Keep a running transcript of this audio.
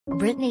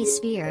Britney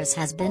Spears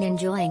has been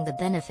enjoying the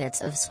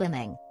benefits of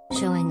swimming,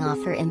 showing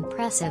off her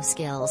impressive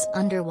skills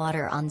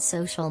underwater on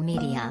social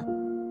media.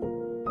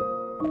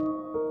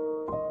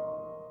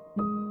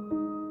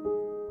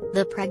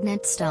 The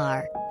pregnant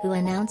star, who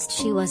announced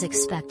she was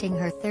expecting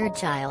her third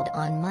child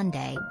on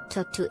Monday,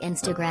 took to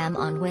Instagram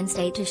on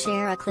Wednesday to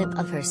share a clip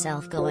of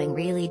herself going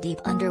really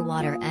deep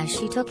underwater as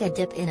she took a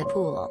dip in a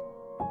pool.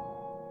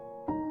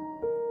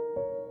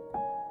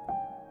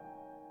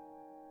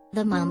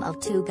 The mom of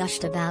two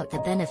gushed about the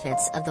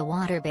benefits of the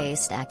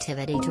water-based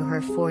activity to her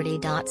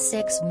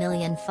 40.6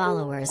 million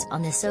followers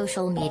on the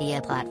social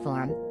media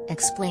platform,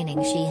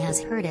 explaining she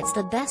has heard it's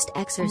the best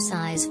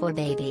exercise for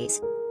babies.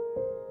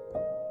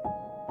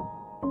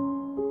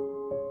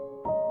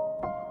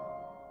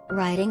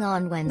 Writing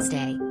on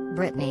Wednesday,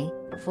 Britney,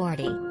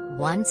 40,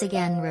 once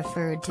again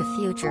referred to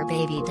future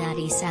baby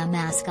daddy Sam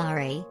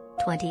Asghari,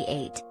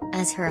 28,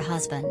 as her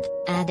husband,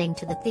 adding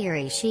to the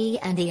theory she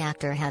and the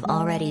actor have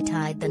already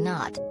tied the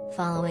knot,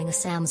 following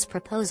Sam's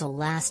proposal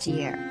last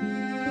year.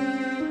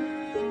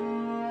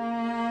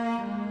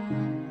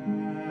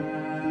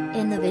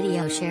 In the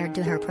video shared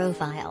to her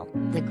profile,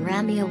 the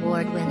Grammy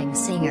Award-winning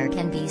singer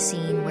can be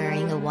seen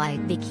wearing a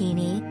white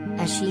bikini,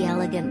 as she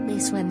elegantly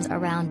swims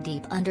around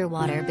deep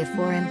underwater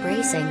before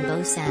embracing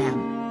beau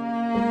Sam.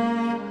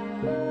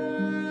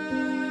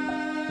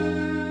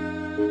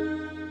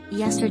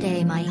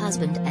 "Yesterday my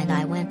husband and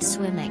I went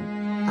swimming.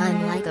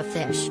 I'm like a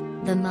fish,"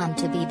 the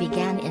mom-to-be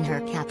began in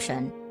her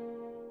caption.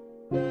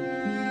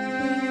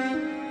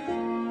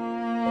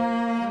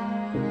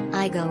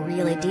 "I go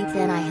really deep,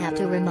 then I have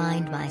to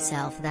remind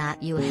myself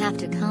that you have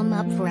to come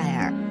up for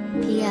air.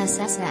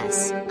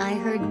 PSSS, I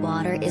heard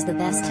water is the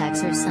best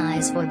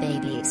exercise for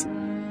babies."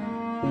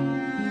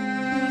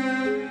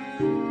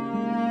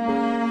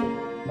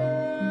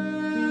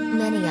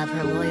 Many of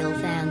her loyal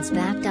fans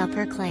backed up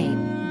her claim,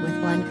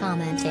 with one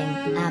commenting,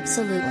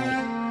 "Absolutely.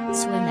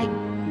 Swimming.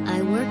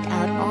 I worked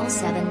out all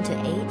 7 to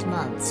 8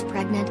 months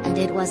pregnant and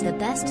it was the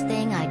best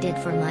thing I did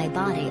for my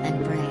body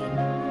and brain."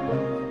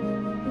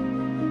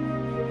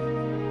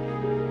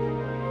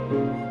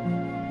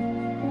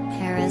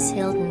 Paris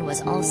Hilton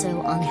was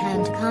also on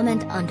hand to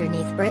comment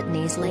underneath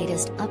Britney's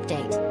latest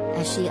update,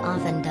 as she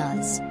often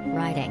does,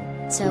 writing,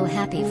 "So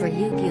happy for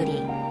you,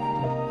 beauty.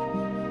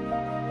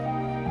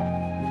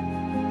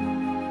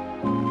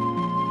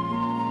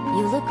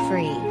 You look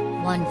free,"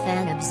 one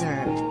fan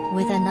observed,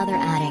 with another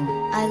adding,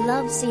 "I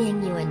love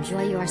seeing you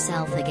enjoy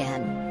yourself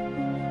again."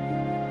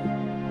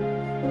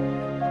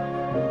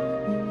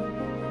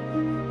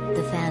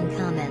 The fan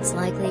comments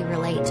likely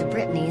relate to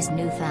Britney's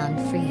newfound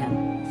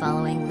freedom,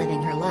 following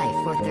living her life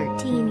for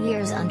 13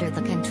 years under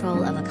the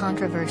control of a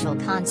controversial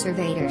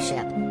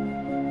conservatorship.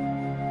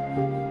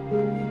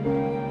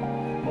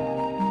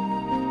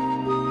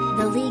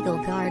 The legal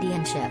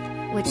guardianship,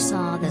 which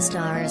saw the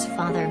star's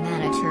father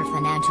manage her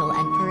financial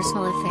and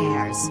personal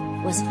affairs,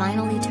 was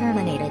finally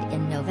terminated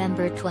in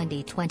November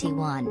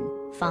 2021,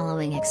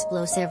 following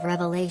explosive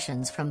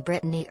revelations from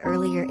Britney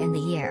earlier in the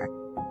year.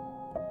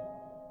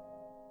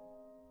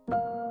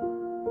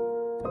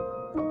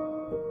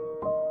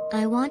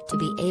 "I want to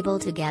be able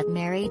to get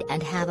married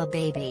and have a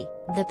baby,"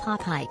 the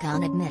pop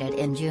icon admitted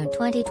in June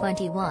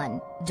 2021,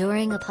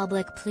 during a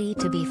public plea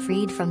to be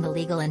freed from the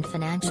legal and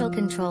financial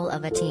control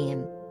of a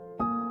team.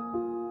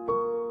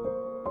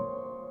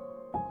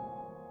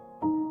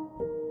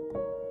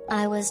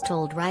 "I was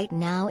told right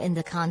now in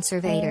the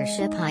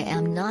conservatorship I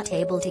am not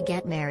able to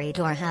get married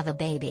or have a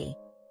baby."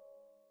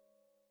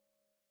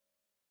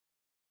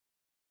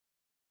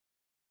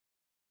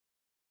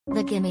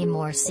 The Gimme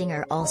More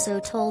singer also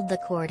told the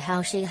court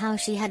how she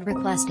had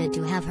requested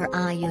to have her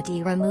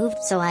IUD removed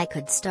so I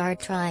could start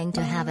trying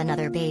to have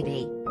another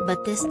baby,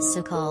 but this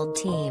so-called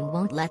team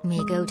won't let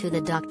me go to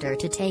the doctor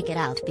to take it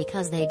out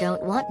because they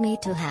don't want me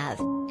to have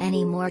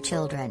any more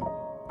children.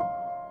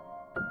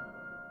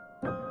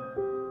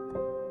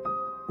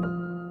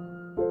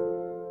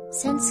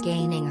 Since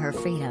gaining her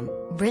freedom,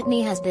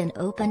 Britney has been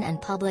open and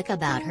public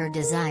about her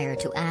desire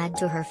to add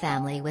to her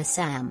family with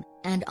Sam,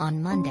 and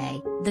on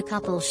Monday, the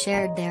couple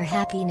shared their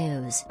happy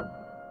news.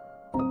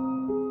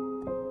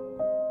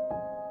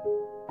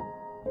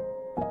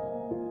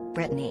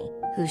 Britney,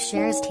 who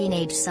shares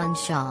teenage son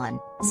Sean,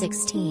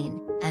 16,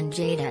 and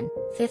Jaden,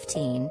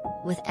 15,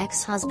 with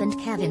ex-husband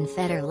Kevin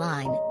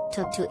Federline,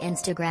 took to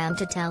Instagram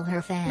to tell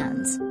her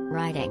fans,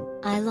 writing,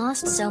 "I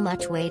lost so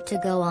much weight to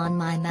go on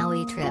my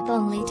Maui trip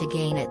only to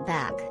gain it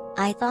back.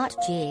 I thought,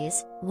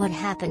 geez, what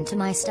happened to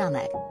my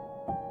stomach?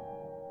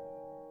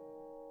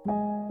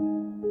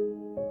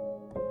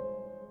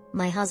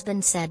 My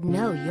husband said,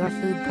 no, you're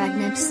food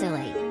pregnant,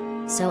 silly.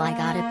 So I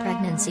got a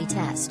pregnancy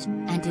test,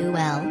 and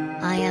well,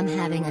 I am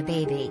having a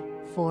baby.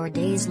 4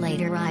 days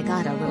later I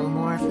got a little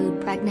more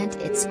food pregnant,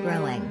 it's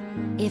growing.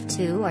 If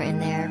 2 are in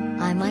there,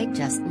 I might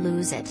just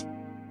lose it."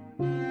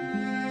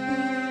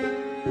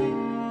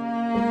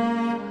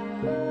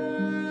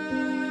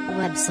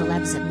 Web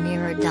celebs at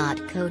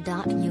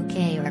mirror.co.uk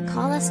or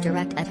call us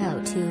direct at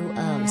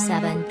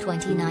 0207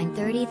 29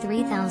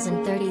 33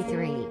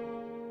 033.